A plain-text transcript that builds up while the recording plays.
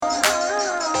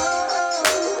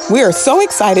We are so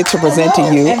excited to present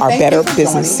to you our Better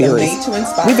Business series.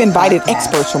 We've invited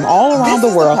experts from all around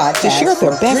the world to share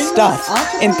their best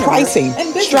stuff in pricing,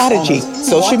 strategy,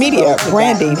 social media,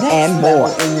 branding, and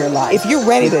more. If you're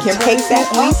ready to take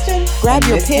that leap, grab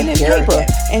your pen and paper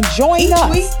and join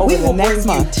us over the next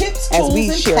month as we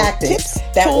share tips,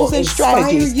 tools, and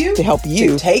strategies to help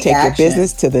you take your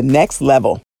business to the next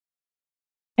level.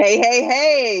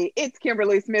 Hey, it's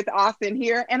Kimberly Smith Austin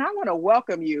here, and I want to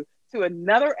welcome you to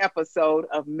another episode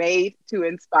of Made to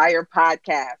Inspire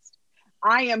podcast.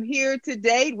 I am here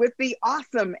today with the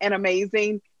awesome and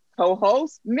amazing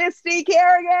co-host, Misty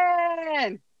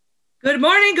Kerrigan. Good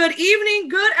morning, good evening,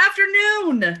 good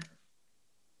afternoon.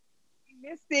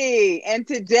 Misty, and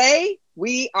today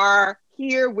we are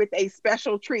here with a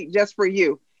special treat just for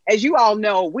you. As you all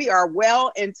know, we are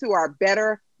well into our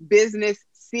Better Business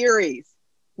series.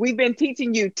 We've been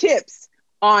teaching you tips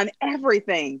on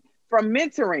everything from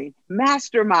mentoring,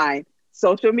 mastermind,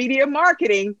 social media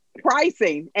marketing,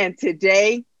 pricing, and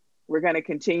today we're going to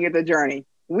continue the journey.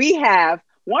 We have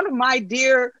one of my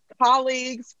dear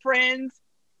colleagues, friends,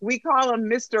 we call him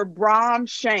Mr. Bram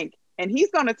Shank, and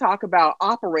he's going to talk about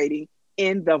operating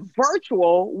in the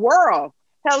virtual world.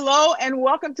 Hello and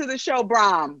welcome to the show,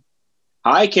 Bram.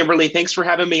 Hi, Kimberly. Thanks for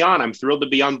having me on. I'm thrilled to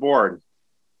be on board.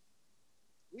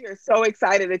 We are so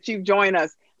excited that you've joined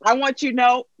us. I want you to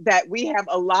know that we have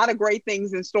a lot of great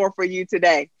things in store for you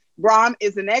today. Bram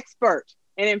is an expert.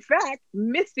 And in fact,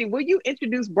 Misty, will you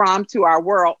introduce Bram to our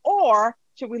world, or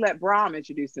should we let Bram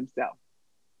introduce himself?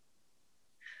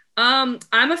 I'm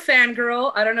a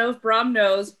fangirl. I don't know if Bram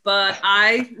knows, but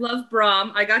I love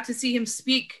Bram. I got to see him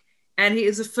speak, and he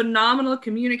is a phenomenal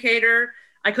communicator.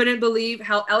 I couldn't believe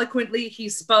how eloquently he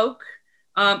spoke.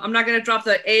 I'm not going to drop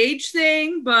the age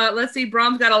thing, but let's see,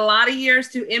 Bram's got a lot of years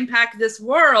to impact this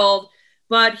world,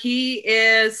 but he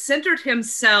is centered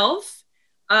himself,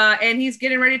 and he's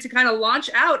getting ready to kind of launch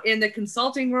out in the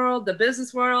consulting world, the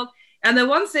business world. And the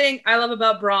one thing I love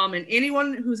about Bram, and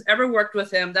anyone who's ever worked with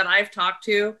him that I've talked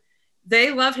to,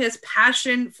 they love his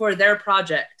passion for their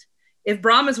project. If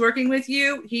Bram is working with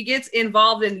you, he gets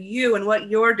involved in you and what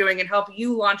you're doing and help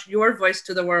you launch your voice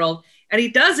to the world. And he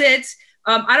does it.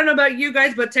 I don't know about you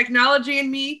guys, but technology and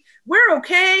me, we're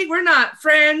okay. We're not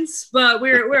friends, but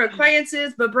we're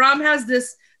acquaintances. But Bram has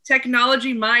this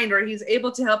technology mind where he's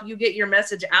able to help you get your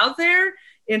message out there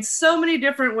in so many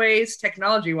different ways,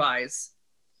 technology-wise.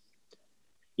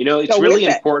 You know, it's really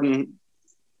important,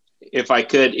 if I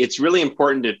could, it's really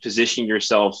important to position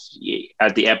yourself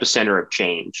at the epicenter of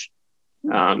change.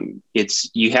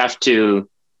 You have to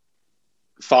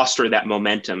foster that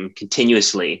momentum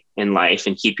continuously in life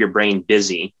and keep your brain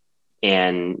busy.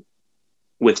 And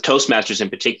with Toastmasters in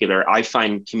particular, I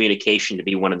find communication to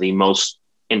be one of the most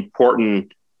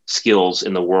important skills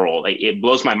in the world. It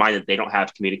blows my mind that they don't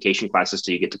have communication classes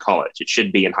till you get to college. It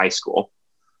should be in high school.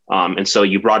 And so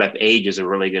you brought up age is a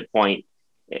really good point.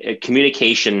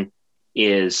 Communication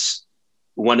is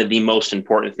one of the most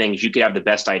important things. You could have the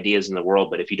best ideas in the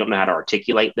world, but if you don't know how to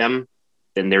articulate them,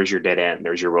 then there's your dead end.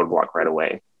 There's your roadblock right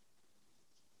away.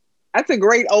 That's a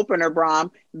great opener, Bram.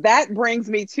 That brings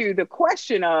me to the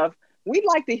question of, we'd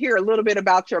like to hear a little bit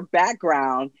about your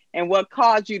background and what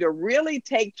caused you to really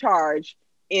take charge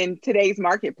in today's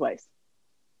marketplace.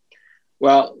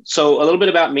 Well, so a little bit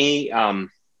about me. I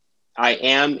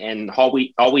am and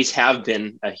always have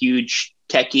been a huge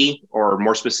techie, or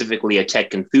more specifically, a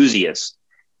tech enthusiast.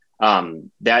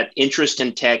 That interest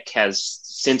in tech has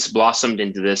since blossomed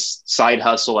into this side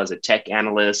hustle as a tech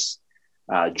analyst,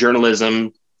 journalism,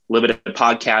 a little bit of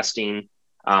podcasting.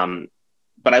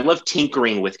 But I love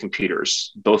tinkering with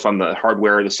computers, both on the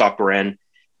hardware, the software end.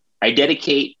 I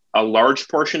dedicate a large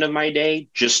portion of my day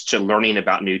just to learning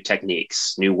about new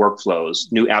techniques, new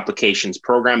workflows, new applications,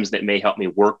 programs that may help me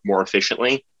work more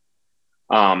efficiently.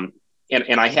 And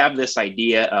I have this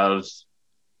idea of,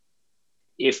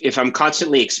 if I'm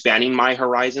constantly expanding my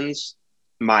horizons,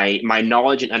 my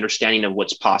knowledge and understanding of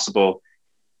what's possible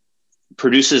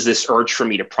produces this urge for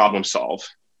me to problem solve.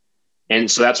 And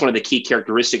so that's one of the key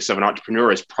characteristics of an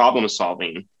entrepreneur is problem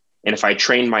solving. And if I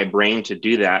train my brain to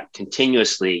do that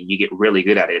continuously, you get really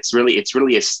good at it. It's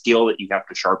really a skill that you have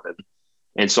to sharpen.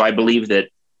 And so I believe that,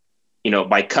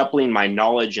 by coupling my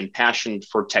knowledge and passion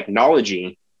for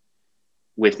technology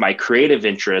with my creative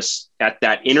interests at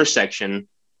that intersection,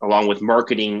 along with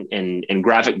marketing and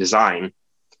graphic design,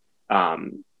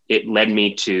 it led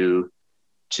me to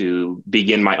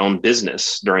begin my own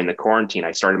business during the quarantine.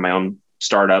 I started my own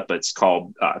startup. It's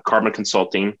called Carbon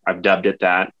Consulting. I've dubbed it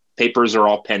that. Papers are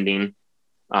all pending,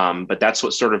 but that's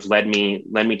what sort of led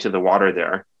me to the water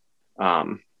there.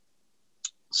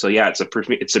 So yeah,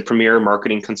 it's a premier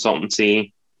marketing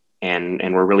consultancy. And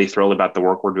we're really thrilled about the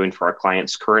work we're doing for our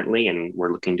clients currently, and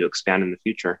we're looking to expand in the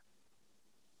future.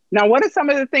 Now, what are some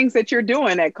of the things that you're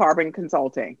doing at Carbon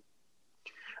Consulting?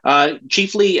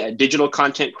 Chiefly digital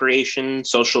content creation,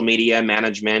 social media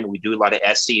management. We do a lot of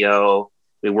SEO.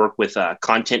 We work with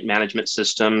content management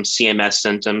systems, CMS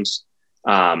systems,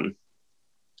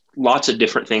 lots of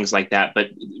different things like that. But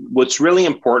what's really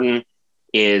important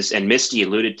is, and Misty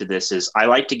alluded to this, is I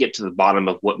like to get to the bottom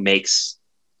of what makes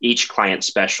each client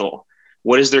special.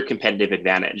 What is their competitive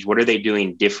advantage? What are they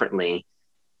doing differently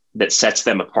that sets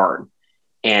them apart?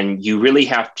 And you really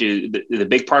have to, the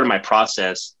big part of my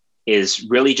process is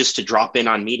really just to drop in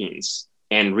on meetings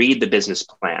and read the business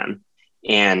plan.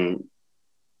 And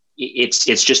it's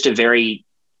just a very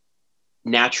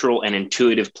natural and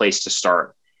intuitive place to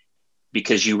start,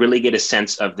 because you really get a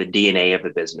sense of the DNA of the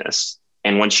business.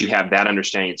 And once you have that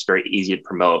understanding, it's very easy to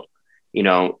promote. You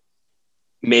know,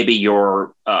 maybe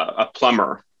you're a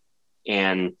plumber,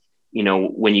 and, you know,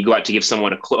 when you go out to give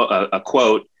someone a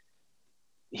quote,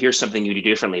 here's something you do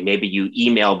differently. Maybe you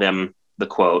email them the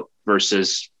quote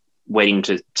versus waiting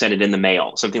to send it in the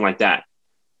mail, something like that.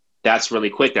 That's really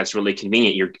quick. That's really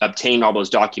convenient. You're obtaining all those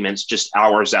documents just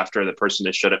hours after the person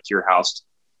has showed up to your house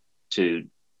to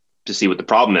see what the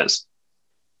problem is.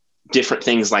 Different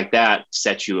things like that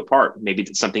set you apart. Maybe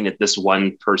it's something that this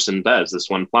one person does, this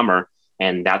one plumber,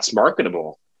 and that's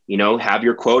marketable. You know, have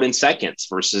your quote in seconds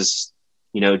versus,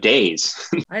 you know, days.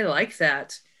 I like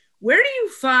that. Where do you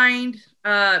find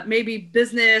maybe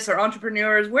business or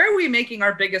entrepreneurs, where are we making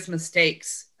our biggest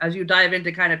mistakes as you dive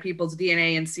into kind of people's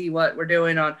DNA and see what we're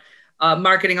doing on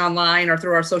marketing online or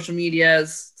through our social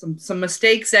medias, some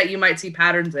mistakes that you might see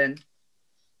patterns in?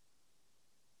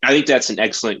 I think that's an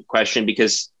excellent question,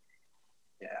 because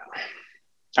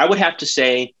I would have to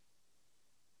say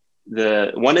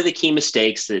one of the key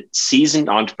mistakes that seasoned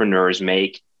entrepreneurs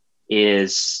make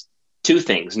is two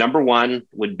things. Number one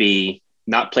would be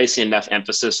not placing enough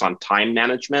emphasis on time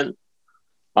management.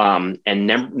 And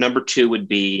number two would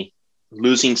be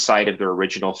losing sight of their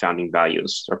original founding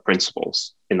values or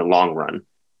principles in the long run.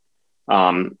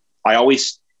 I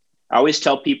always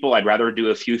tell people I'd rather do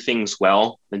a few things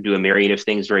well than do a myriad of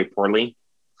things very poorly.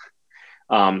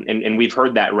 And we've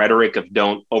heard that rhetoric of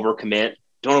don't overcommit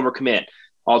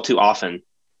all too often.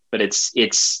 But I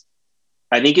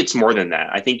think it's more than that.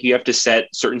 I think you have to set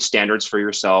certain standards for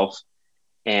yourself,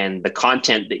 and the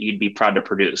content that you'd be proud to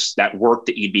produce, that work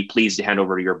that you'd be pleased to hand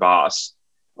over to your boss,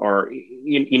 or,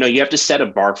 you know, you have to set a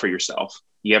bar for yourself.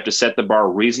 You have to set the bar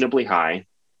reasonably high,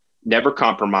 never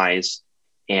compromise,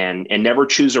 and never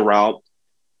choose a route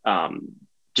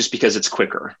just because it's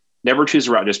quicker. Never choose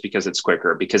a route just because it's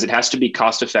quicker, because it has to be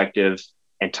cost effective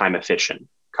and time efficient.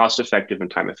 Cost effective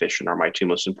and time efficient are my two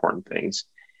most important things.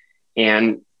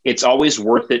 And it's always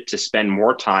worth it to spend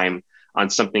more time on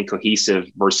something cohesive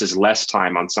versus less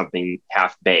time on something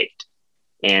half-baked.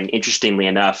 And interestingly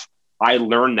enough, I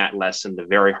learned that lesson the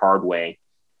very hard way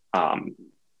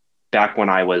back when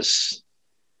I was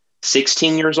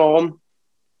 16 years old.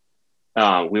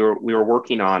 We were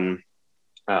working on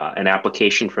an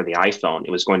application for the iPhone.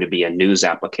 It was going to be a news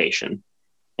application,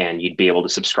 and you'd be able to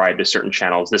subscribe to certain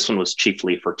channels. This one was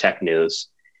chiefly for tech news.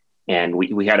 And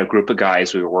we had a group of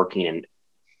guys we were working in.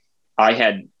 I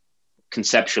had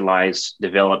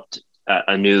developed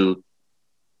a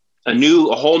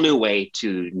whole new way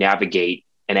to navigate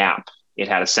an app. It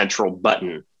had a central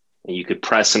button, and you could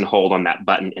press and hold on that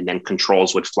button, and then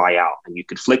controls would fly out and you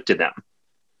could flick to them.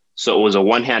 So it was a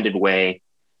one-handed way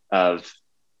of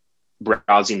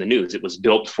browsing the news. It was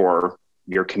built for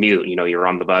your commute. You know, you're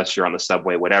on the bus, you're on the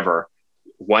subway, whatever.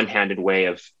 One-handed way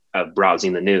of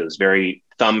browsing the news. Very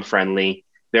thumb-friendly,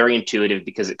 very intuitive,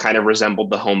 because it kind of resembled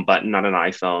the home button on an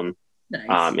iPhone. Nice.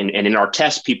 And in our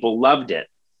test, people loved it.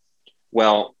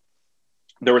 Well,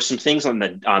 there were some things on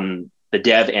the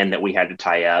dev end that we had to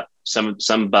tie up,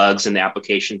 some bugs in the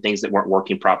application, things that weren't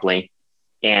working properly.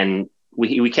 And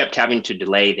we kept having to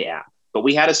delay the app, but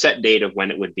we had a set date of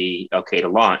when it would be okay to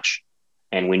launch.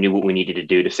 And we knew what we needed to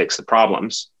do to fix the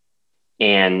problems.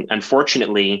 And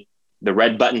unfortunately, the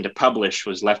red button to publish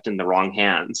was left in the wrong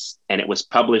hands, and it was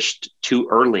published too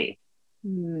early.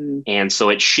 And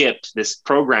so this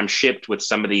program shipped with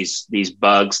some of these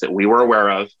bugs that we were aware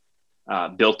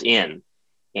of built in.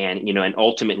 And, you know, and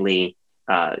ultimately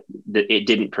it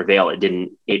didn't prevail. It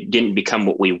didn't become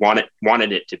what we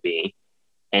wanted it to be.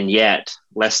 And yet,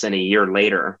 less than a year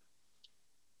later,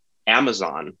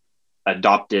 Amazon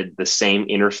adopted the same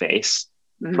interface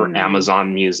for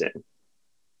Amazon Music.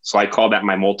 So I call that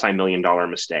my multi-million-dollar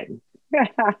mistake.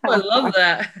 I love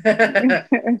that.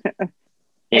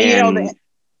 And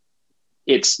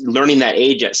it's learning that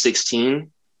age at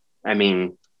 16. I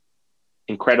mean,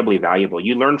 incredibly valuable.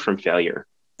 You learn from failure.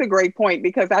 That's a great point,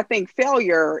 because I think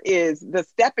failure is the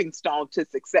stepping stone to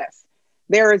success.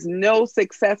 There is no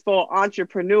successful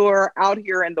entrepreneur out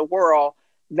here in the world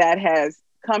that has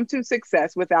come to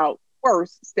success without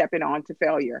first stepping on to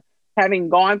failure. Having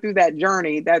gone through that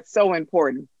journey, that's so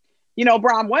important. You know,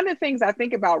 Brom, one of the things I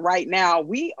think about right now,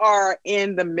 we are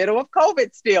in the middle of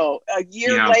COVID still, a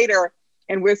year later,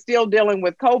 and we're still dealing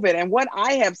with COVID. And what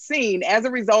I have seen as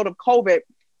a result of COVID,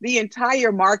 the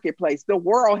entire marketplace, the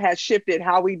world has shifted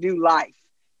how we do life,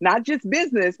 not just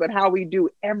business, but how we do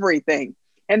everything.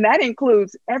 And that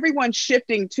includes everyone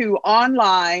shifting to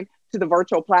online, to the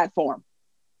virtual platform.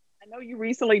 I know you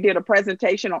recently did a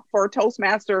presentation for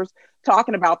Toastmasters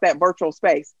talking about that virtual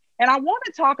space. And I want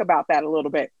to talk about that a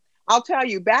little bit. I'll tell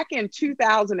you, back in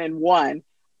 2001,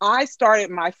 I started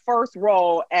my first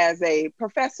role as a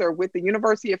professor with the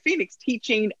University of Phoenix,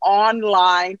 teaching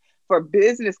online for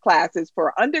business classes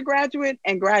for undergraduate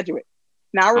and graduate.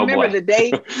 Now, I remember the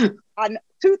day,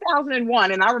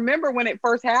 2001, and I remember when it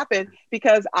first happened,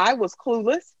 because I was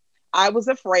clueless, I was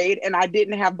afraid, and I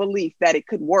didn't have belief that it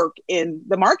could work in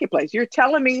the marketplace. You're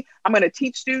telling me I'm going to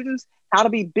teach students how to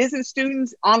be business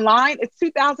students online? It's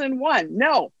 2001.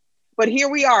 No. But here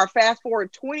we are, fast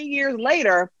forward 20 years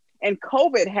later, and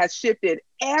COVID has shifted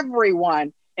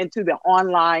everyone into the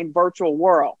online virtual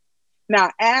world.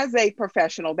 Now, as a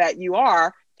professional that you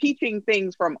are, teaching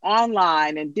things from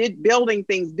online and building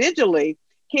things digitally,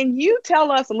 can you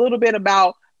tell us a little bit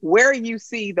about where you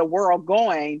see the world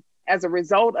going as a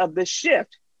result of the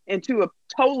shift into a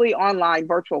totally online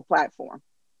virtual platform?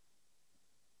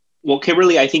 Well,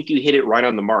 Kimberly, I think you hit it right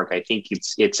on the mark. I think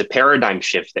it's a paradigm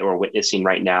shift that we're witnessing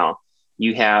right now.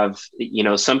 You have,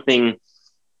 something,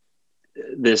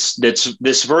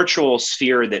 this virtual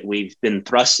sphere that we've been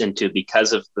thrust into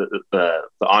because of the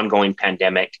ongoing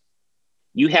pandemic.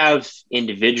 You have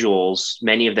individuals,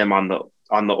 many of them on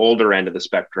the older end of the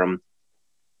spectrum,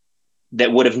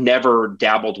 that would have never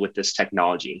dabbled with this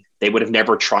technology. They would have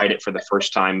never tried it for the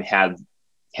first time had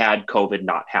COVID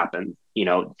not happened.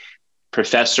 College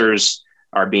professors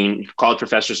are being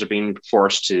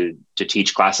forced to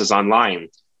teach classes online.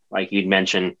 Like you'd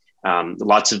mentioned,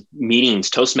 lots of meetings,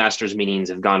 Toastmasters meetings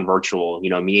have gone virtual.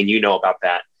 Me and you know about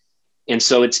that. And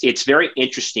so it's very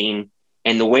interesting.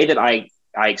 And the way that I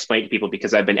explain to people,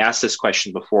 because I've been asked this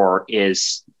question before,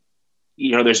 is,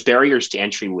 there's barriers to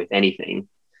entry with anything.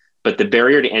 But the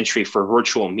barrier to entry for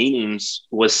virtual meetings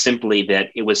was simply that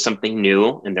it was something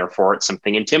new, and therefore it's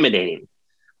something intimidating.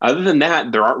 Other than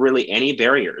that, there aren't really any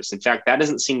barriers. In fact, that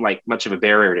doesn't seem like much of a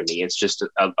barrier to me. It's just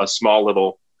a small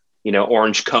little,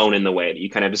 orange cone in the way that you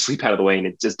kind of just sweep out of the way. And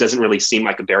it just doesn't really seem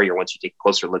like a barrier once you take a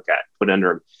closer look at it, put it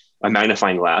under a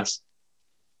magnifying glass.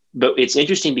 But it's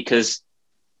interesting because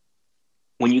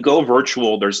when you go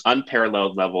virtual, there's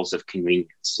unparalleled levels of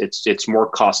convenience. It's more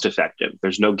cost effective.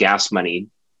 There's no gas money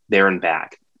there and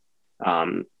back.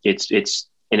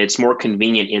 It's more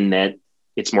convenient in that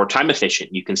it's more time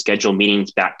efficient. You can schedule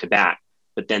meetings back to back,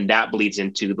 but then that bleeds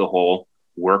into the whole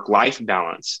work-life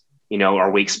balance.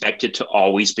 Are we expected to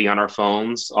always be on our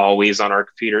phones, always on our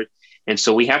computer? And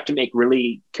so we have to make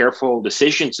really careful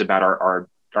decisions about our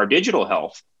digital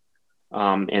health.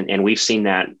 And we've seen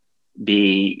that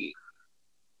be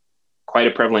quite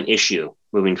a prevalent issue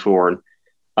moving forward.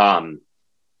 But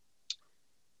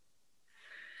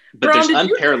Brom, there's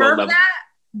unparalleled level.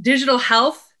 Digital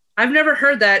health? I've never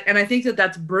heard that, and I think that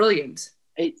that's brilliant.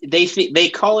 They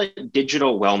call it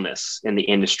digital wellness in the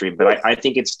industry, but I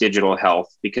think it's digital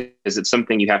health because it's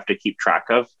something you have to keep track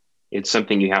of. It's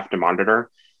something you have to monitor.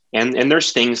 And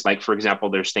there's things like, for example,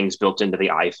 there's things built into the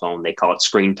iPhone. They call it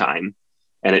screen time.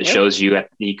 And it shows you,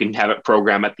 you can have it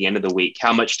program at the end of the week,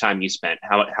 how much time you spent,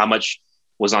 how much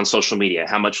was on social media,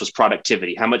 how much was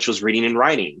productivity, how much was reading and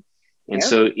writing. And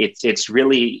so it's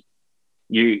really,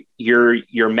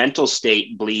 your mental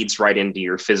state bleeds right into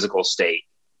your physical state,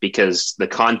 because the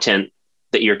content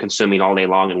that you're consuming all day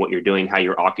long and what you're doing, how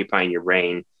you're occupying your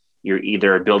brain, you're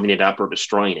either building it up or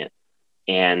destroying it.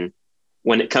 And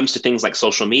when it comes to things like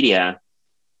social media,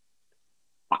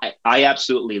 I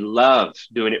absolutely love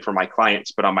doing it for my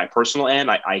clients, but on my personal end,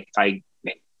 I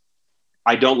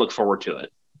don't look forward to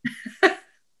it.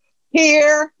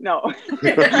 No.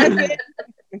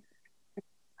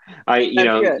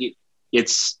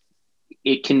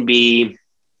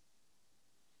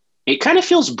 It kind of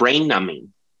feels brain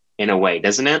numbing in a way,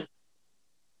 doesn't it?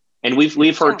 And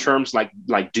we've heard terms like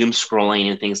doom scrolling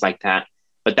and things like that.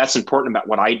 But that's important about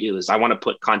what I do is I want to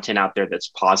put content out there that's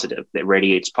positive, that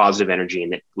radiates positive energy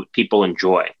and that people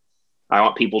enjoy. I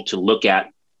want people to look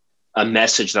at a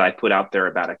message that I put out there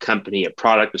about a company, a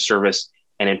product, a service,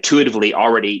 and intuitively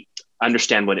already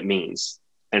understand what it means.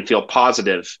 and feel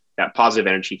positive, that positive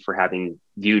energy for having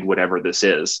viewed whatever this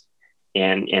is.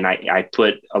 And I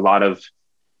put a lot of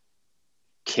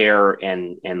care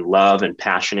and love and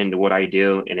passion into what I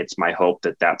do. And it's my hope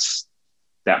that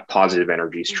that positive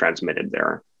energy is transmitted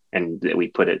there and that we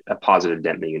put a positive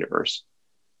dent in the universe.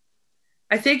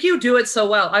 I think you do it so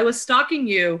well. I was stalking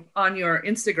you on your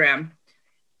Instagram,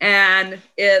 and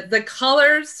the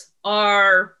colors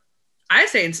are, I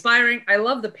say, inspiring. I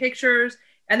love the pictures.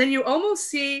 And then you almost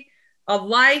see a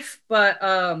life, but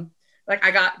like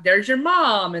there's your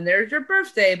mom and there's your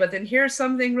birthday, but then here's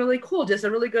something really cool, just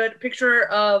a really good picture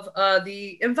of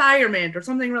the environment or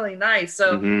something really nice.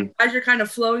 So as you're kind of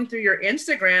flowing through your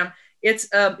Instagram, it's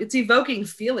evoking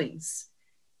feelings.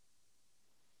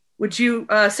 Would you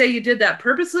say you did that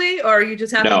purposely, or you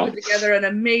just happened to put together an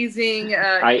amazing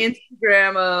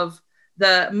Instagram of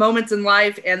the moments in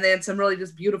life and then some really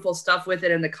just beautiful stuff with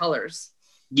it and the colors?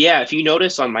 Yeah, if you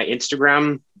notice on my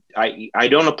Instagram, I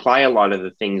don't apply a lot of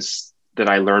the things that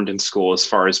I learned in school as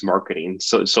far as marketing,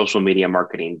 so social media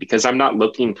marketing, because I'm not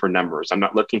looking for numbers. I'm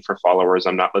not looking for followers.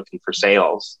 I'm not looking for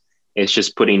sales. It's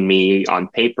just putting me on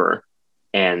paper,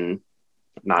 and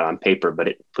not on paper, but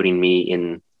putting me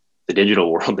in the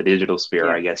digital world, the digital sphere,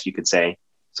 I guess you could say,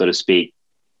 so to speak.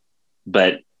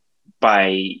 But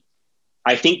I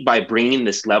think by bringing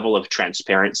this level of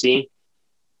transparency,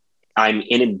 I'm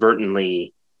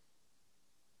inadvertently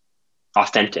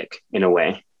authentic in a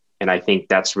way. And I think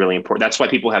that's really important. That's why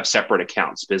people have separate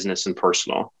accounts, business and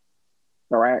personal.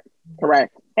 Correct.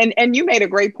 And you made a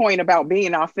great point about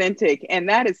being authentic. And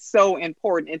that is so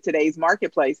important in today's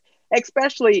marketplace,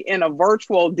 especially in a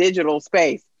virtual digital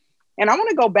space. And I want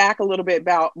to go back a little bit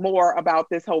more about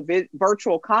this whole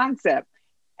virtual concept.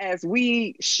 As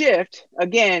we shift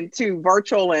again to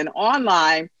virtual and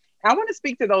online, I want to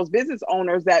speak to those business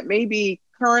owners that may be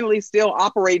currently still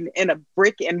operating in a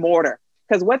brick and mortar.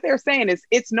 Because what they're saying is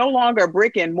it's no longer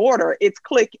brick and mortar, it's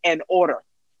click and order.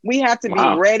 We have to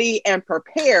be ready and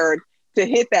prepared to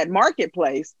hit that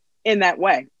marketplace in that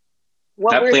way.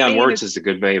 That play on words is a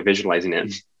good way of visualizing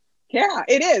it. Yeah,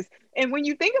 it is. And when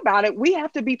you think about it, we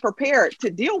have to be prepared to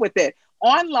deal with it.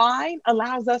 Online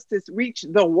allows us to reach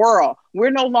the world.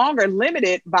 We're no longer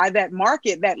limited by that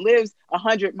market that lives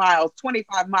 100 miles,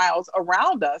 25 miles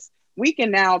around us. We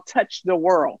can now touch the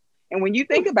world. And when you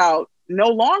think about no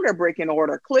longer brick and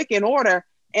order, click and order,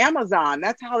 Amazon,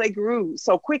 that's how they grew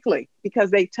so quickly,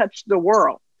 because they touched the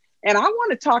world. And I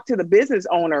want to talk to the business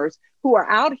owners who are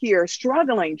out here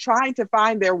struggling, trying to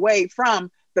find their way from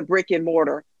the brick and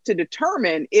mortar to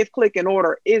determine if click and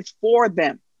order is for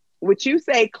them. Would you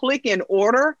say click and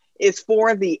order is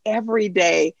for the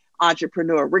everyday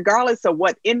entrepreneur, regardless of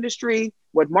what industry,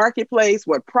 what marketplace,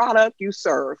 what product you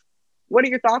serve? What are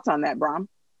your thoughts on that, Bram?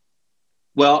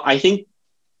 Well, I think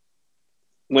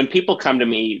when people come to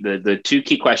me, the two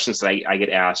key questions that I get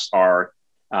asked are,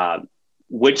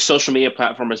 which social media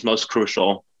platform is most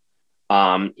crucial?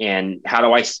 And how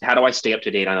do I stay up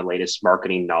to date on the latest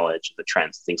marketing knowledge, the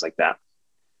trends, things like that?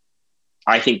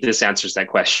 I think this answers that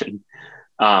question.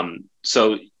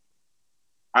 So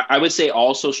I would say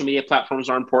all social media platforms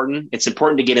are important. It's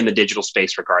important to get in the digital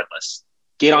space regardless.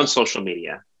 Get on social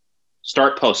media,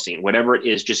 start posting, whatever it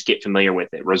is, just get familiar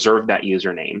with it. Reserve that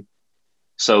username.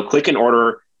 So click and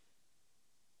order,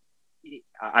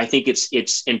 I think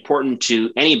it's important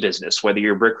to any business, whether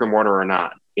you're brick or mortar or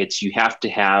not. You have to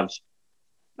have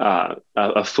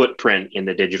a footprint in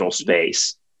the digital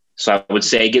space. So I would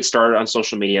say get started on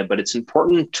social media, but it's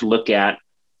important to look at,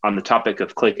 on the topic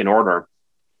of click and order,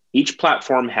 each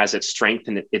platform has its strengths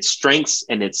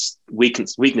and its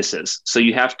weaknesses. So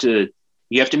you have to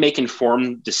make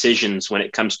informed decisions when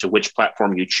it comes to which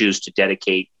platform you choose to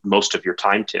dedicate most of your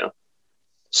time to.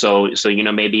 So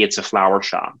maybe it's a flower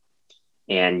shop,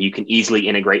 and you can easily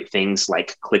integrate things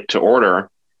like click to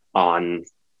order on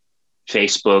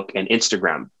Facebook and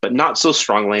Instagram, but not so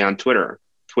strongly on Twitter.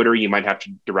 Twitter, you might have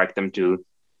to direct them to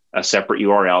a separate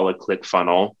URL, a click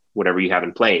funnel, whatever you have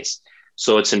in place.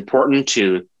 So it's important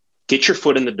to get your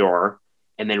foot in the door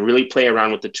and then really play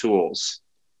around with the tools.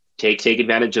 Take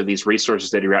advantage of these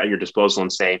resources that are at your disposal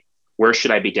and say, where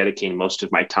should I be dedicating most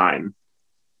of my time?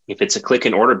 If it's a click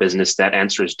and order business, that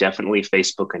answer is definitely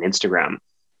Facebook and Instagram.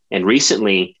 And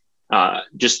recently,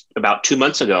 just about 2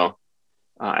 months ago,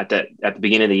 at the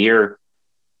beginning of the year,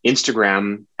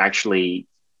 Instagram actually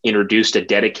introduced a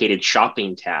dedicated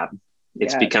shopping tab.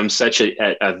 It's become such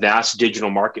a vast digital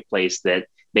marketplace that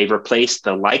they've replaced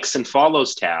the likes and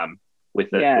follows tab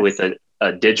with a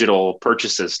digital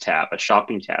purchases tab, a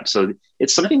shopping tab. So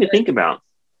it's something to think about.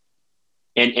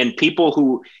 And people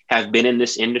who have been in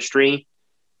this industry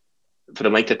for the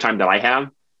length of time that I have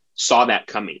saw that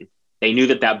coming. They knew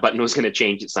that that button was going to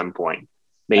change at some point.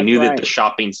 They knew that the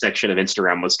shopping section of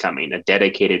Instagram was coming, a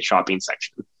dedicated shopping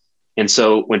section. And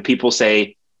so when people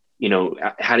say, you know,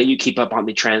 how do you keep up on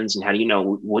the trends and how do you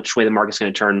know which way the market's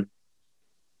going to turn?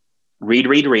 Read.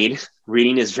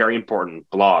 Reading is very important.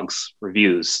 Blogs,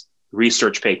 reviews,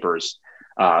 research papers,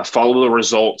 follow the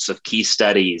results of key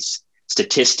studies,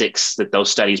 statistics that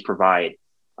those studies provide.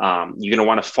 You're going to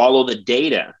want to follow the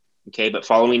data. Okay. But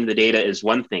following the data is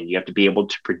one thing. You have to be able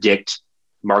to predict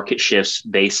market shifts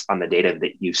based on the data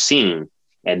that you've seen.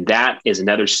 And that is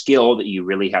another skill that you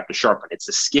really have to sharpen. It's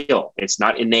a skill. It's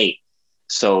not innate.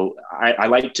 So I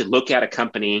like to look at a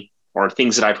company or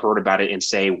things that I've heard about it and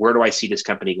say, where do I see this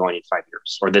company going in 5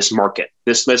 years, or this market?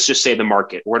 Let's just say the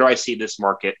market. Where do I see this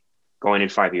market going in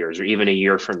 5 years or even a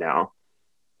year from now?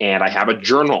 And I have a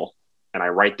journal and I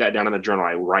write that down in the journal.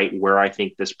 I write where I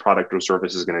think this product or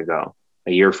service is going to go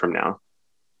a year from now.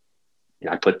 And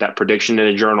I put that prediction in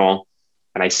a journal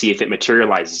and I see if it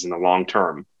materializes in the long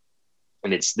term.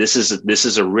 And this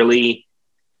is a really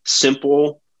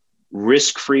simple,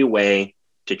 risk-free way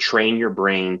to train your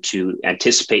brain to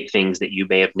anticipate things that you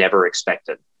may have never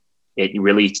expected. It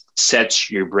really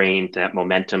sets your brain to that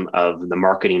momentum of the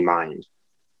marketing mind.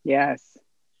 Yes.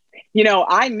 You know,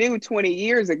 I knew 20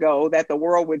 years ago that the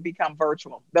world would become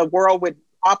virtual. The world would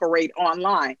operate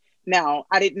online. Now,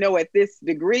 I didn't know at this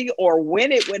degree or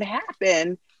when it would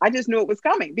happen. I just knew it was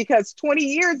coming because 20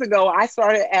 years ago, I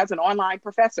started as an online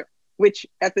professor, which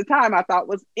at the time I thought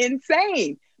was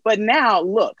insane. But now,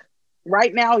 look,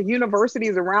 right now,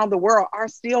 universities around the world are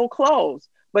still closed,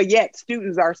 but yet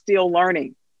students are still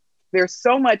learning. There's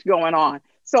so much going on.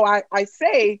 So I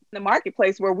say in the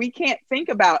marketplace where we can't think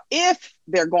about if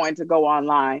they're going to go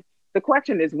online, the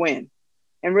question is when.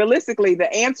 And realistically,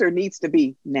 the answer needs to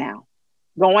be now.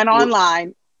 Going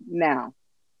online now.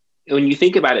 When you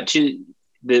think about it too,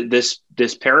 this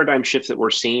paradigm shift that we're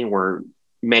seeing where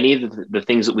many of the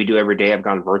things that we do every day have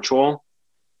gone virtual.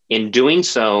 In doing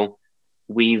so,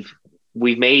 we've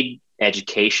made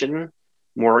education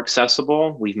more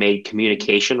accessible. We've made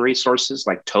communication resources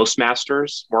like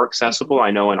Toastmasters more accessible.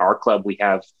 I know in our club, we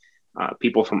have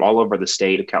people from all over the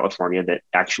state of California that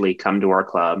actually come to our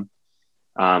club.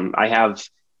 I have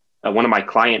one of my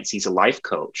clients, he's a life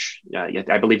coach.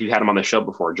 I believe you had him on the show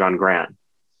before, John Grant.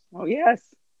 Oh, yes.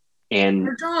 And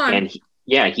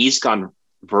he's gone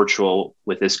virtual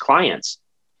with his clients.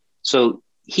 So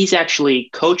he's actually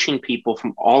coaching people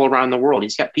from all around the world.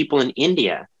 He's got people in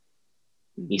India.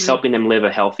 He's helping them live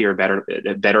a healthier,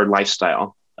 better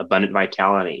lifestyle, abundant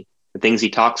vitality, the things he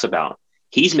talks about.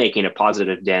 He's making a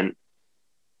positive dent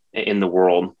in the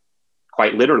world,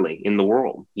 quite literally in the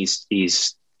world.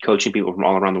 He's coaching people from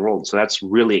all around the world. So that's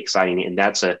really exciting. And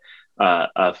that's a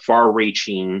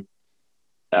far-reaching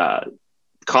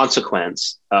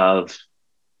consequence of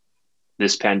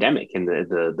this pandemic and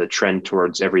the trend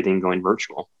towards everything going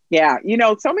virtual. Yeah. You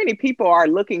know, so many people are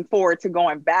looking forward to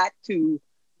going back to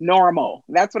normal.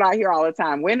 That's what I hear all the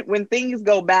time. When things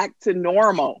go back to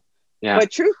normal. Yeah.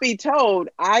 But truth be told,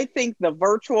 I think the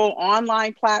virtual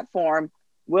online platform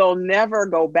will never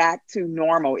go back to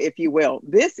normal, if you will.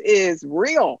 This is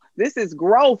real. This is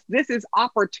growth. This is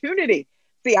opportunity.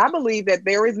 See, I believe that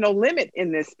there is no limit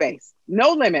in this space.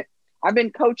 No limit. I've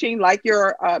been coaching like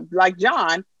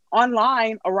John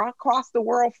online across the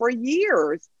world for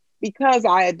years because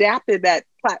I adapted that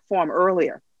platform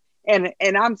earlier. And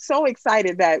I'm so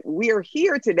excited that we're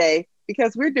here today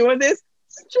because we're doing this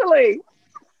virtually.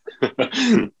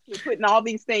 We're putting all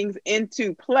these things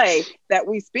into play that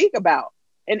we speak about.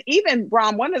 And even,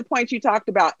 Bram, one of the points you talked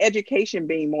about, education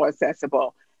being more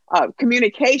accessible,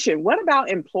 communication. What about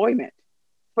employment?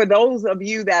 For those of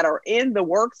you that are in the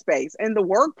workspace, in the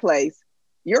workplace,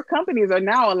 your companies are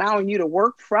now allowing you to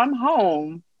work from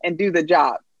home and do the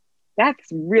job. That's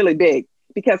really big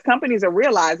because companies are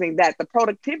realizing that the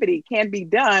productivity can be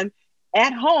done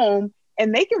at home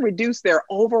and they can reduce their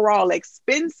overall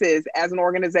expenses as an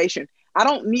organization. I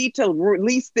don't need to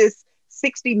release this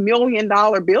 $60 million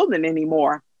building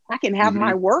anymore. I can have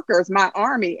my workers, my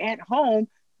army at home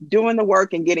doing the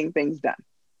work and getting things done.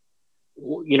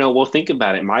 You know, well, think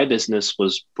about it. My business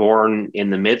was born in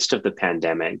the midst of the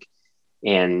pandemic.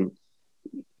 And,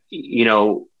 you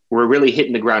know, we're really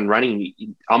hitting the ground running,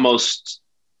 almost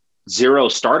zero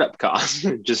startup costs,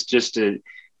 just to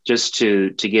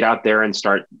get out there and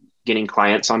start getting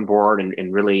clients on board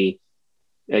and really,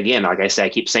 again, like I said, I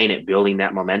keep saying it, building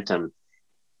that momentum.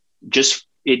 Just,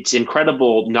 it's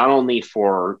incredible, not only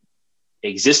for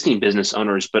existing business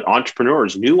owners, but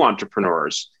entrepreneurs, new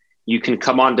entrepreneurs. You can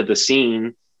come onto the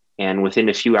scene and within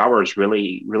a few hours,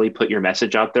 really put your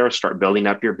message out there, start building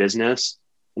up your business.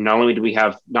 And not only do we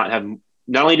not have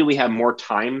not only do we have more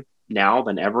time now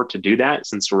than ever to do that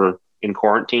since we're in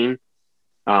quarantine,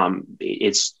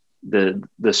 it's the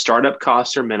startup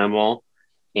costs are minimal,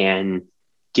 and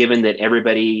given that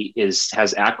everybody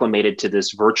has acclimated to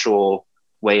this virtual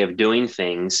way of doing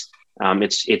things,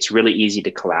 it's really easy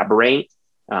to collaborate.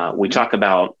 I talked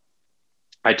about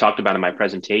in my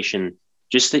presentation,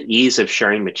 just the ease of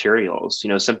sharing materials.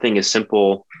 Something as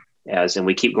simple as, and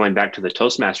we keep going back to the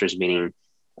Toastmasters meeting.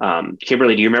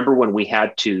 Kimberly, do you remember when we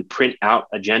had to print out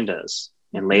agendas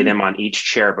and lay them on each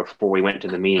chair before we went to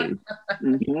the meeting?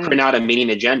 You'd print out a meeting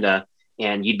agenda,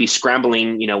 and you'd be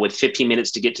scrambling, with 15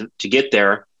 minutes to get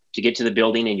there, to get to the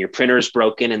building, and your printer's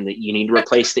broken, and you need to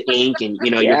replace the ink, and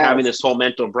you're having this whole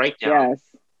mental breakdown. Yes.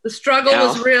 The struggle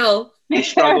was real. The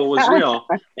struggle was real,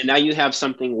 and now you have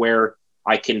something where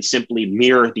I can simply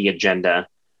mirror the agenda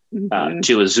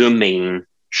to a Zoom meeting,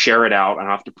 share it out. I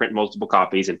don't have to print multiple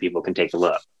copies, and people can take a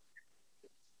look.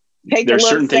 There's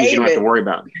certain things you don't have to worry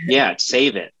about. Yeah,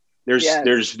 save it.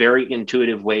 There's very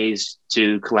intuitive ways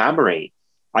to collaborate.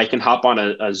 I can hop on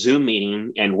a Zoom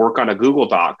meeting and work on a Google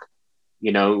Doc,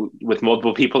 with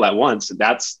multiple people at once.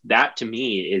 That to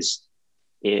me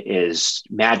is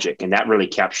magic, and that really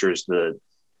captures the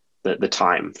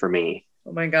time for me.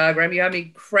 Oh my God, Graham, you have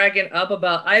me cracking up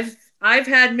about. I've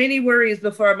had many worries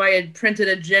before my printed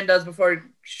agendas before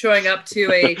showing up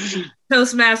to a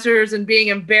Toastmasters and being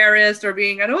embarrassed or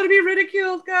I don't want to be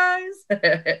ridiculed, guys.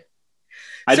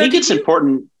 I think it's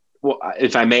important. Well,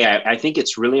 if I may, I think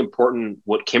it's really important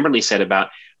what Kimberly said about,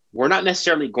 we're not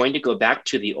necessarily going to go back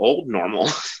to the old normal.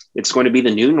 It's going to be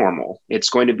the new normal. It's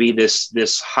going to be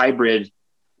this hybrid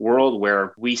world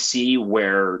where we see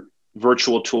where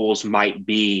virtual tools might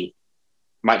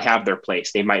have their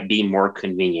place. They might be more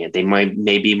convenient. They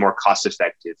may be more cost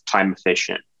effective, time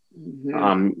efficient.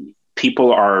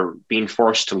 People are being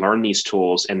forced to learn these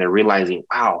tools, and they're realizing,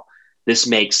 wow, this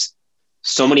makes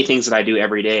so many things that I do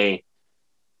every day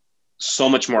so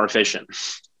much more efficient.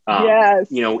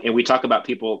 Yes. And we talk about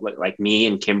people like me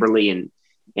and Kimberly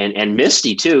and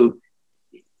Misty too.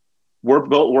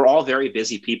 We're all very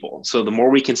busy people. So the more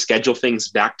we can schedule things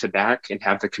back to back and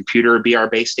have the computer be our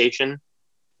base station,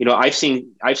 I've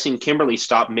seen Kimberly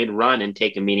stop mid-run and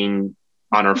take a meeting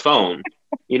on her phone.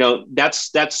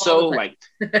 That's so like,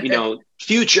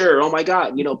 future. Oh my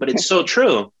God, but it's so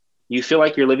true. You feel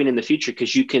like you're living in the future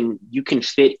because you can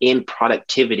fit in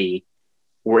productivity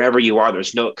wherever you are.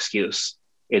 There's no excuse.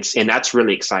 And that's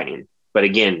really exciting. But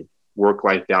again,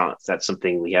 work-life balance, that's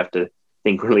something we have to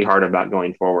think really hard about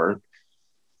going forward.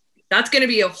 That's going to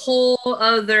be a whole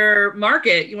other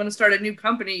market. You want to start a new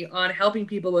company on helping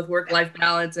people with work-life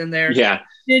balance and their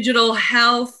digital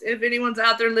health. If anyone's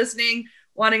out there listening,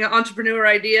 wanting an entrepreneur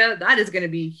idea, that is going to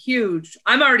be huge.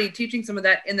 I'm already teaching some of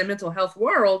that in the mental health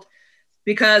world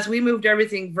because we moved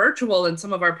everything virtual in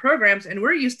some of our programs, and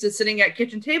we're used to sitting at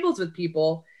kitchen tables with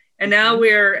people. And now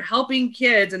we're helping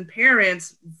kids and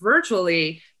parents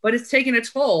virtually, but it's taking a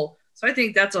toll. So I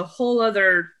think that's a whole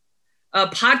other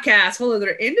podcast, whole other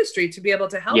industry to be able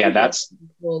to help. Yeah, that's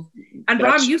and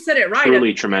Bram, you said it right.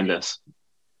 Truly tremendous.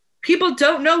 People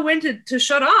don't know when to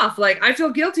shut off. Like, I feel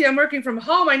guilty. I'm working from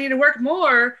home. I need to work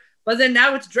more, but then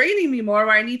now it's draining me more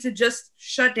where I need to just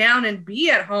shut down and be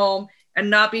at home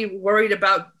and not be worried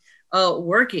about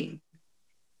working.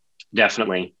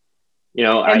 Definitely.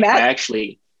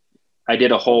 I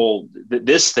did a whole,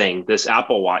 this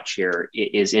Apple Watch here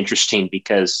is interesting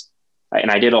because, and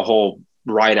I did a whole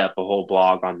write-up, a whole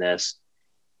blog on this.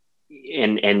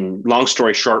 And long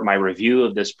story short, my review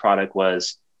of this product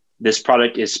was, this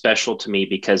product is special to me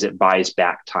because it buys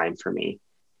back time for me.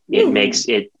 It makes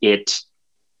it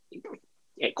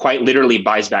quite literally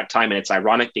buys back time. And it's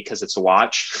ironic because it's a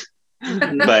watch,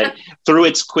 but through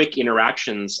its quick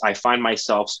interactions, I find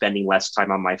myself spending less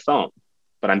time on my phone,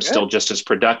 but I'm still just as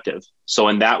productive. So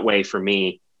in that way, for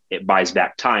me, it buys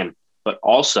back time. But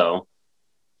also,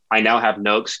 I now have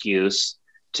no excuse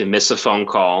to miss a phone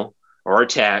call or a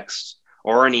text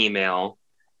or an email.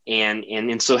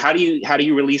 And so how do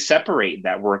you really separate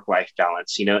that work-life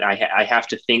balance? I have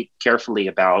to think carefully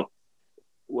about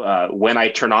when I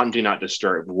turn on Do Not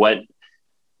Disturb, what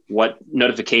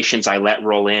notifications I let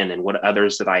roll in and what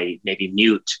others that I maybe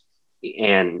mute.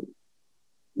 And,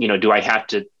 do I have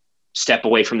to step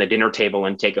away from the dinner table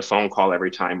and take a phone call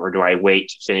every time, or do I wait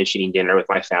to finish eating dinner with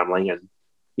my family? And,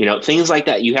 things like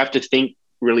that. You have to think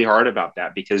really hard about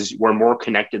that because we're more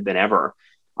connected than ever.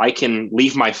 I can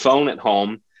leave my phone at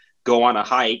home, go on a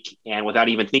hike, and without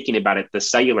even thinking about it, the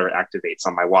cellular activates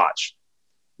on my watch.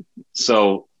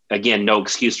 So again, no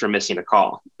excuse for missing a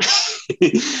call.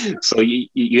 So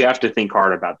you have to think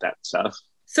hard about that stuff.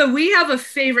 So we have a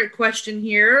favorite question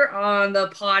here on the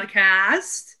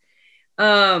podcast.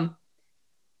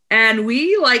 And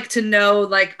we like to know,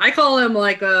 like, I call them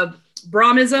like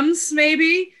Brahmisms,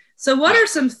 maybe. So what are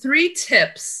some 3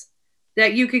 tips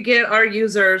that you could get our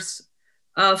users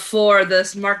for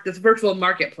this virtual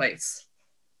marketplace?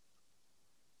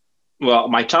 Well,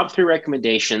 my top 3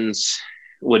 recommendations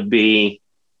would be,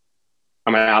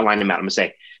 I'm going to outline them out. I'm going to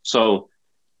say, so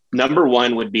number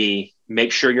 1 would be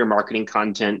make sure your marketing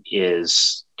content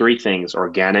is 3 things: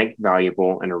 organic,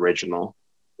 valuable, and original.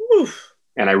 Oof.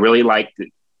 And I really like that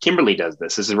Kimberly does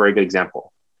this. This is a very good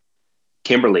example.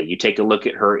 Kimberly, you take a look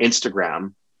at her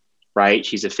Instagram, right?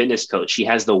 She's a fitness coach. She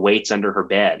has the weights under her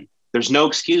bed. There's no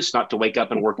excuse not to wake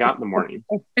up and work out in the morning.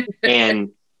 And,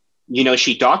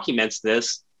 she documents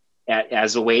this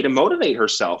as a way to motivate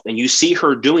herself. And you see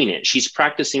her doing it. She's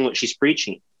practicing what she's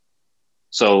preaching.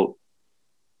 So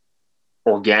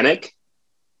organic,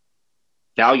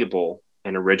 valuable,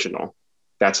 and original.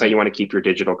 That's how you want to keep your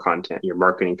digital content, your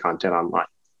marketing content online.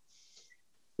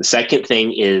 The second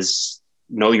thing is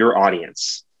know your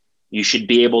audience. You should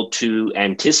be able to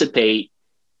anticipate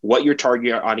what your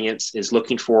target audience is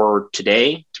looking for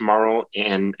today, tomorrow,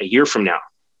 and a year from now.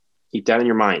 Keep that in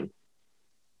your mind.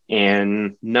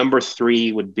 And number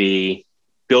 3 would be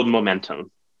build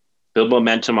momentum. Build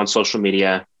momentum on social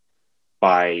media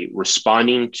by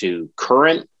responding to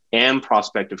current and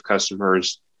prospective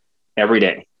customers every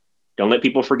day. Don't let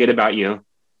people forget about you,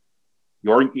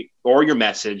 your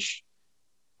message,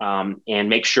 and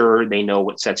make sure they know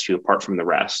what sets you apart from the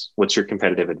rest. What's your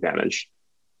competitive advantage?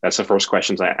 That's the first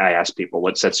questions I ask people.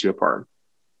 What sets you apart?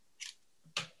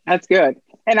 That's good.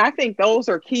 And I think those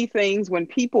are key things when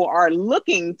people are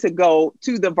looking to go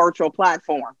to the virtual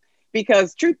platform.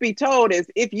 Because truth be told is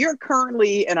if you're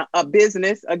currently in a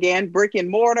business, again, brick and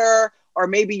mortar, or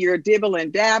maybe you're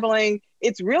dibbling dabbling,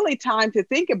 it's really time to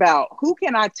think about who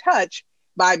can I touch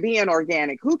by being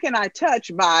organic? Who can I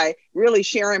touch by really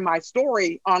sharing my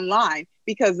story online?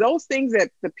 Because those things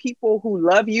that the people who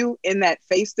love you in that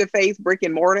face-to-face brick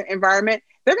and mortar environment,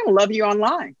 they're going to love you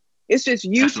online. It's just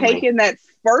you taking that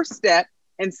first step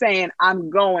and saying, I'm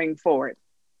going for it.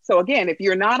 So again, if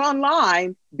you're not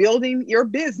online building your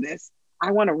business,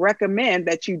 I want to recommend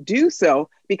that you do so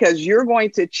because you're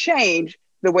going to change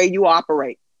the way you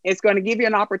operate. It's going to give you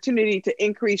an opportunity to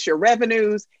increase your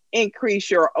revenues, increase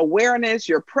your awareness,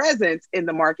 your presence in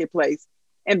the marketplace,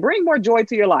 and bring more joy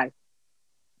to your life.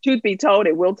 Truth be told,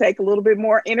 it will take a little bit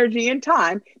more energy and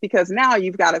time because now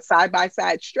you've got a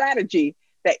side-by-side strategy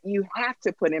that you have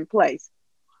to put in place.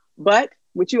 But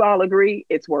would you all agree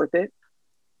it's worth it?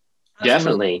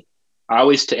 Definitely.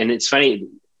 And it's funny,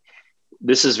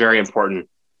 this is very important.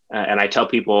 And I tell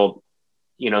people,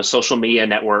 social media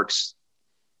networks,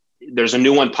 there's a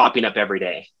new one popping up every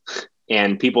day.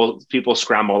 And people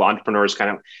scramble, entrepreneurs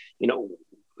kind of,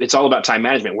 it's all about time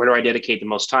management. Where do I dedicate the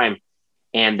most time?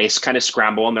 And they kind of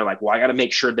scramble and they're like, well, I got to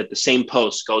make sure that the same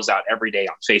post goes out every day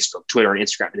on Facebook, Twitter, and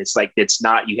Instagram. And it's like, it's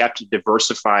not, you have to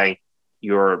diversify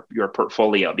your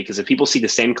portfolio because if people see the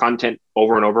same content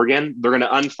over and over again, they're going to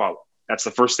unfollow. That's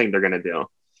the first thing they're going to do.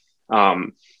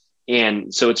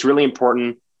 And so it's really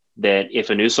important that if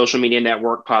a new social media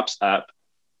network pops up,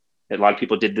 a lot of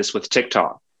people did this with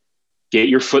TikTok, get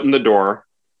your foot in the door,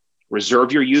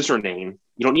 reserve your username.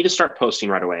 You don't need to start posting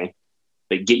right away,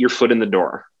 but get your foot in the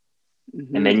door.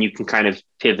 Mm-hmm. And then you can kind of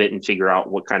pivot and figure out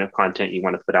what kind of content you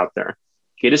want to put out there.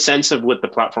 Get a sense of what the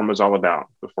platform is all about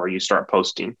before you start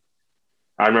posting.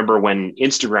 I remember when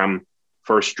Instagram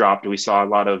first dropped, we saw a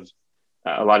lot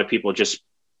of people just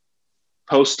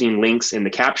posting links in the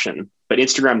caption, but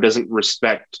Instagram doesn't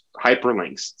respect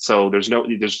hyperlinks. So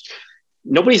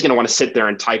nobody's going to want to sit there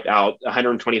and type out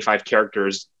 125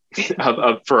 characters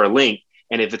for a link.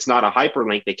 And if it's not a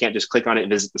hyperlink, they can't just click on it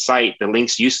and visit the site. The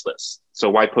link's useless. So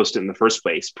why post it in the first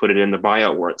place? Put it in the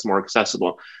bio where it's more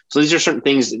accessible. So these are certain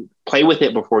things, play with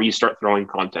it before you start throwing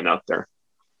content out there.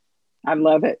 I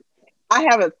love it. I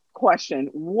have a question.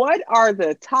 What are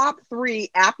the top 3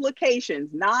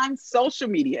 applications, non-social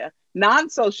media,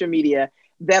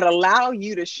 that allow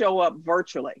you to show up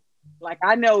virtually? Like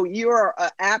I know you're an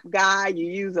app guy, you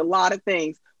use a lot of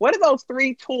things. What are those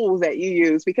 3 tools that you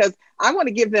use? Because I want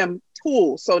to give them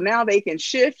tools so now they can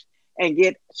shift and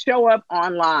show up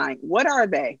online. What are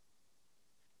they?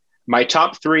 My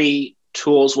top 3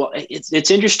 tools. Well,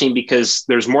 it's interesting because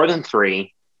there's more than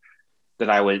 3 that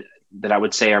I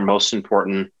would say are most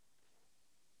important.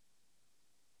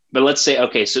 But let's say,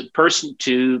 okay, so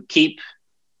to keep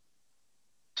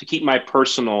my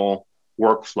personal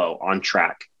workflow on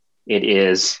track,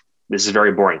 this is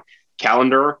very boring.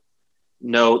 Calendar,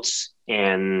 notes,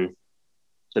 and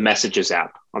the Messages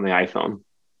app on the iPhone.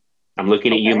 I'm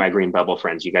looking at you, my green bubble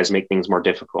friends. You guys make things more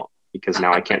difficult because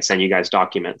now I can't send you guys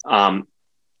documents. On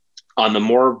the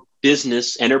more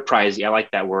business enterprisey, I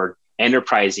like that word,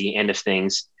 enterprisey end of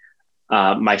things.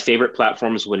 My favorite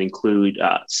platforms would include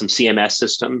some CMS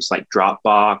systems like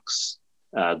Dropbox,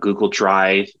 Google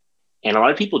Drive. And a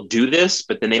lot of people do this,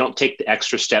 but then they don't take the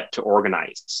extra step to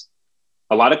organize.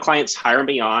 A lot of clients hire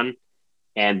me on,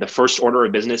 and the first order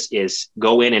of business is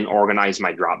go in and organize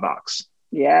my Dropbox.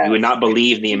 Yeah. You would not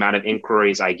believe the amount of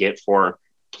inquiries I get for,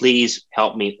 please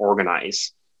help me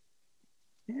organize.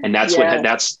 And that's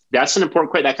that's an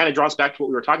important question. That kind of draws back to what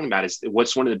we were talking about, is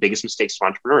what's one of the biggest mistakes of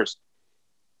entrepreneurs.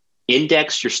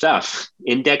 Index your stuff,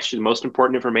 index the most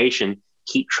important information,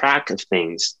 keep track of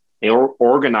things,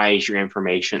 organize your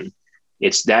information.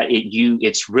 It's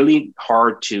really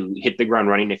hard to hit the ground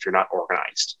running if you're not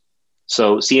organized.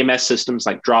 So CMS systems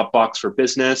like Dropbox for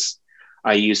business.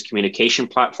 I use communication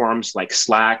platforms like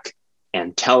Slack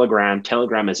and Telegram.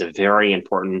 Telegram is a very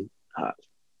important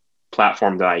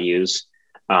platform that I use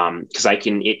because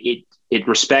it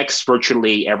respects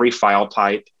virtually every file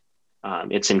type.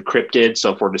 It's encrypted.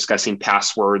 So if we're discussing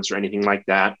passwords or anything like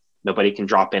that, nobody can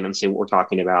drop in and see what we're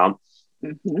talking about.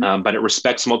 Mm-hmm. But it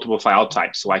respects multiple file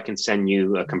types. So I can send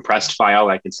you a compressed file.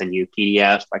 I can send you a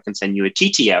PDF. I can send you a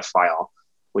TTF file,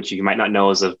 which you might not know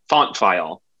is a font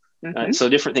file. Mm-hmm. So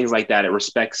different things like that. It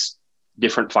respects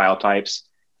different file types.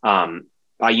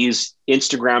 I use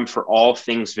Instagram for all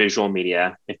things visual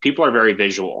media. If people are very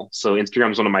visual, so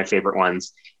Instagram is one of my favorite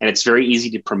ones, and it's very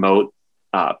easy to promote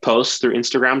posts through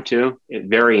Instagram too.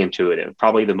 Very intuitive,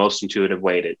 probably the most intuitive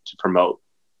way to promote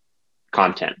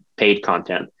content, paid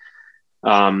content.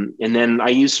 And then I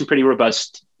use some pretty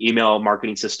robust email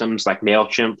marketing systems like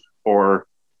MailChimp or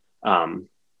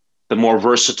the more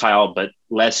versatile but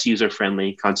less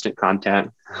user-friendly Constant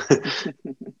Contact.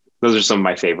 Those are some of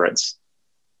my favorites.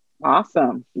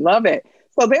 Awesome. Love it.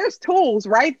 So there's tools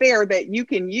right there that you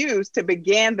can use to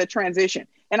begin the transition.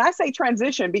 And I say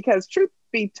transition because truth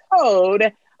be told,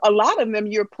 a lot of them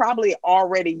you're probably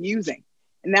already using.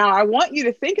 Now, I want you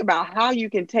to think about how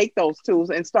you can take those tools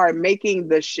and start making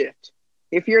the shift.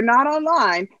 If you're not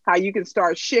online, how you can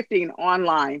start shifting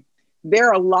online. There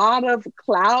are a lot of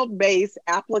cloud-based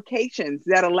applications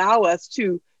that allow us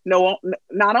to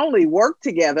not only work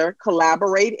together,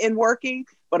 collaborate in working,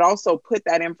 but also put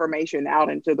that information out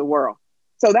into the world.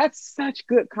 So that's such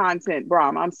good content,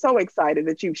 Brahm. I'm so excited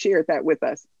that you've shared that with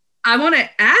us. I want to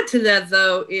add to that,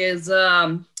 though, is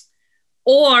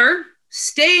or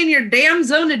stay in your damn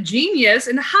zone of genius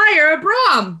and hire a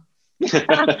Brahm.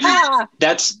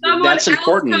 That's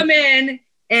important. Come in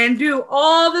and do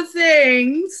all the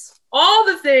things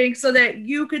so that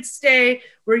you could stay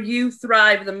where you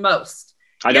thrive the most.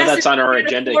 I know that's on our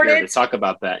agenda here to talk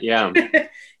about that. Yeah.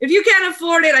 If you can't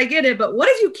afford it, I get it. But what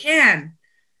if you can?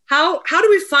 How do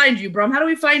we find you, Brahm? How do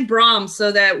we find Brahm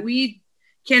so that we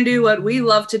can do what we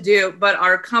love to do, but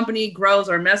our company grows,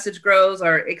 our message grows,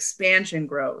 our expansion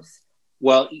grows?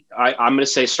 Well, I'm going to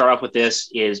say, start off with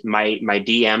this is my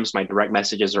DMs, my direct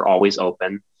messages are always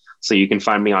open. So you can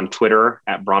find me on Twitter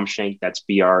at Brahmshank. That's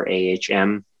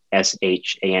BRAHMSHANK.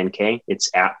 It's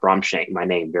at Brahmshank, my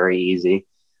name, very easy.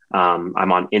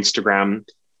 I'm on Instagram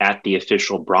at the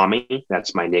official Brahmy.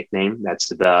 That's my nickname. That's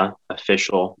the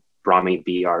official Brahmy,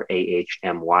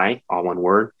 BRAHMY, all one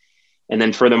word. And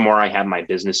then furthermore, I have my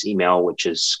business email, which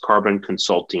is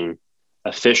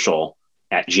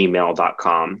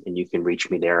carbonconsultingofficial@gmail.com. And you can reach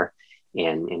me there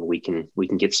and we can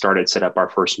get started, set up our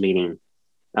first meeting.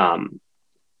 One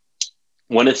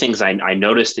of the things I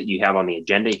noticed that you have on the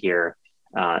agenda here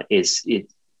is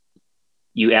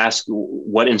you ask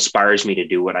what inspires me to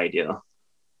do what I do.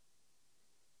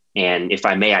 And if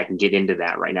I may, I can get into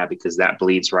that right now because that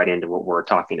bleeds right into what we're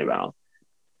talking about.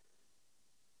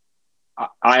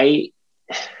 I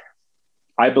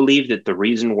believe that the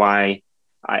reason why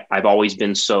I've always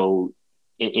been so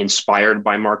inspired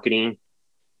by marketing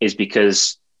is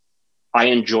because I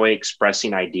enjoy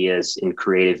expressing ideas in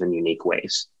creative and unique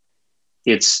ways.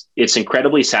 It's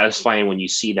incredibly satisfying when you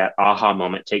see that aha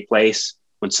moment take place,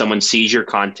 when someone sees your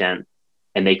content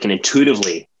and they can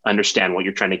intuitively understand what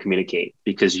you're trying to communicate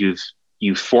because you've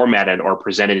formatted or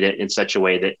presented it in such a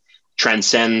way that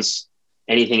transcends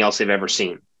anything else they've ever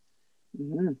seen.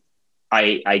 Mm-hmm.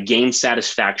 I gain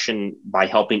satisfaction by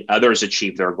helping others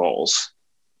achieve their goals.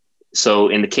 So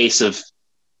in the case of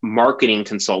marketing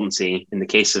consultancy, in the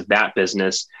case of that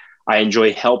business, I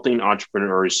enjoy helping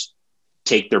entrepreneurs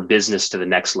take their business to the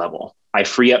next level. I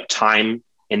free up time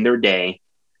in their day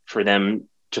for them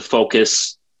to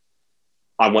focus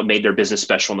on what made their business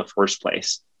special in the first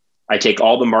place. I take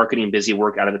all the marketing busy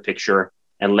work out of the picture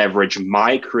and leverage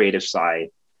my creative side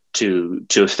to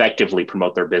effectively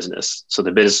promote their business, so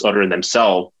the business owner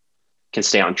themselves can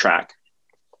stay on track.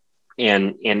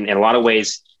 And in a lot of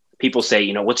ways, people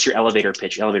say, what's your elevator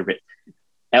pitch?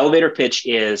 Elevator pitch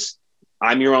is,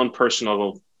 I'm your own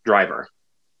personal driver,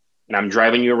 and I'm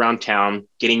driving you around town,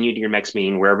 getting you to your next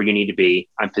meeting, wherever you need to be.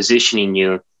 I'm positioning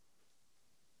you,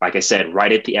 like I said,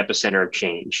 right at the epicenter of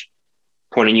change,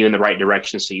 pointing you in the right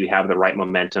direction so you have the right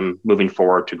momentum moving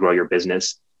forward to grow your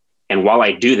business. And while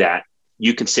I do that,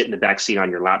 you can sit in the back seat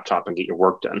on your laptop and get your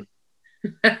work done.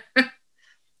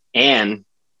 And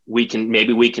we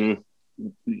can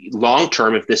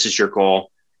long-term, if this is your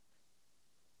goal,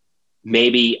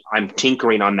 maybe I'm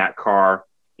tinkering on that car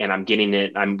and I'm getting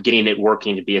it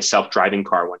working to be a self-driving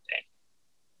car one day.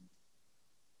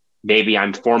 Maybe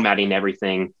I'm formatting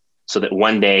everything so that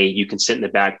one day you can sit in the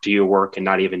back, do your work, and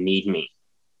not even need me.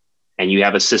 And you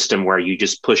have a system where you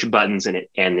just push buttons and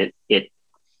it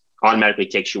automatically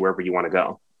takes you wherever you want to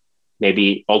go.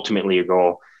 Maybe ultimately your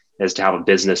goal is to have a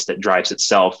business that drives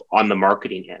itself on the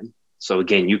marketing end. So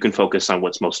again, you can focus on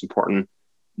what's most important,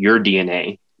 your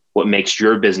DNA, what makes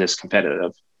your business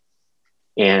competitive.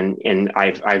 And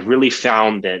I've really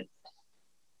found that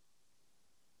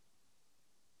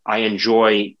I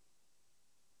enjoy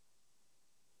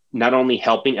not only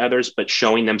helping others, but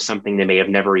showing them something they may have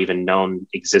never even known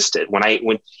existed.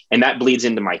 And that bleeds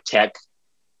into my tech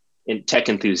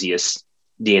enthusiast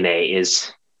DNA,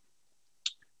 is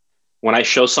when I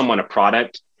show someone a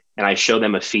product and I show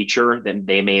them a feature that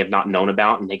they may have not known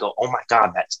about, and they go, oh my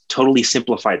God, that's totally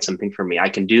simplified something for me. I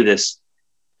can do this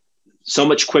so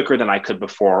much quicker than I could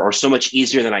before, or so much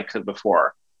easier than I could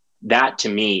before. That, to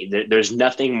me, there's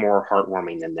nothing more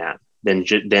heartwarming than that,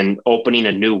 than opening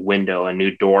a new window, a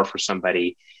new door for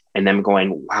somebody, and them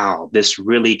going, wow, this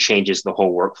really changes the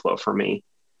whole workflow for me.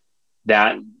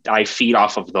 That I feed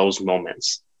off of those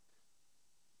moments.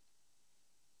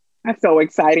 That's so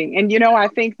exciting. And, I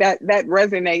think that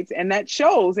resonates, and that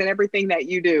shows in everything that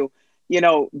you do.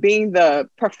 Being the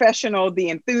professional,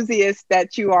 the enthusiast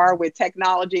that you are with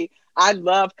technology, I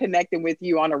love connecting with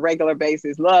you on a regular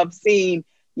basis, love seeing,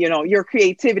 your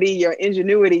creativity, your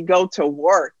ingenuity go to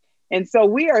work. And so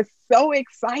we are so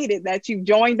excited that you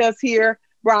joined us here,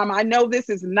 Brahm. I know this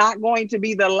is not going to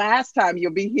be the last time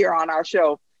you'll be here on our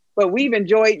show, but we've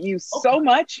enjoyed you so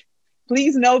much.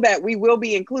 Please know that we will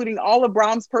be including all of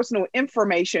Brahm's personal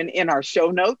information in our show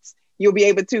notes. You'll be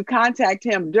able to contact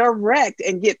him direct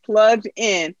and get plugged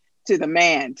in to the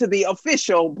man, to the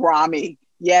official Brahmi.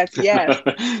 Yes.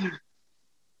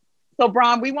 So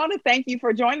Brahm, we want to thank you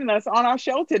for joining us on our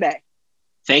show today.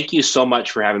 Thank you so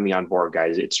much for having me on board,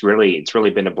 guys. It's really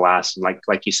been a blast. And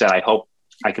like you said, I hope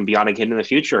I can be on again in the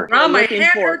future. Brahm, my hair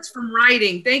hurts from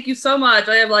writing. Thank you so much.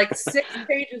 I have like 6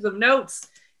 pages of notes.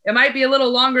 It might be a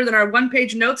little longer than our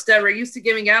 1-page notes that we're used to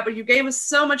giving out, but you gave us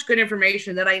so much good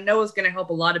information that I know is going to help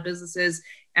a lot of businesses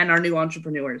and our new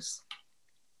entrepreneurs.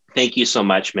 Thank you so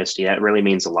much, Misty. That really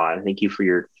means a lot. Thank you for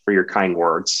your kind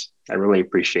words. I really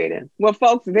appreciate it. Well,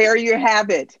 folks, there you have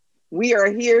it. We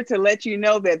are here to let you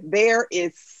know that there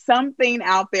is something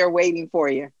out there waiting for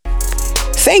you.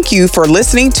 Thank you for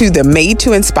listening to the Made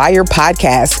to Inspire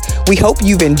podcast. We hope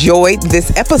you've enjoyed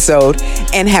this episode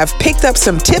and have picked up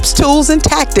some tips, tools, and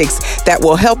tactics that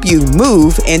will help you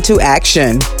move into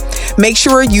action. Make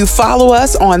sure you follow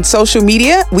us on social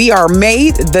media. We are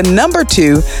Made, the number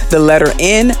 2, the letter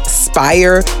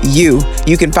Inspire You.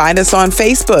 You can find us on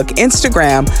Facebook,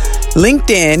 Instagram,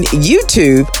 LinkedIn,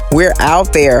 YouTube. We're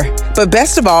out there. But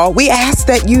best of all, we ask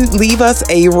that you leave us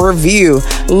a review.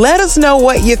 Let us know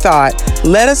what you thought.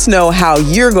 Let us know how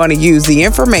you're going to use the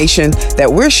information that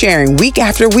we're sharing week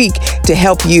after week to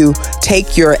help you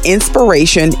take your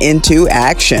inspiration into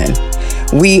action.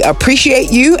 We appreciate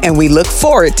you, and we look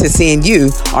forward to seeing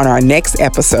you on our next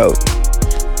episode.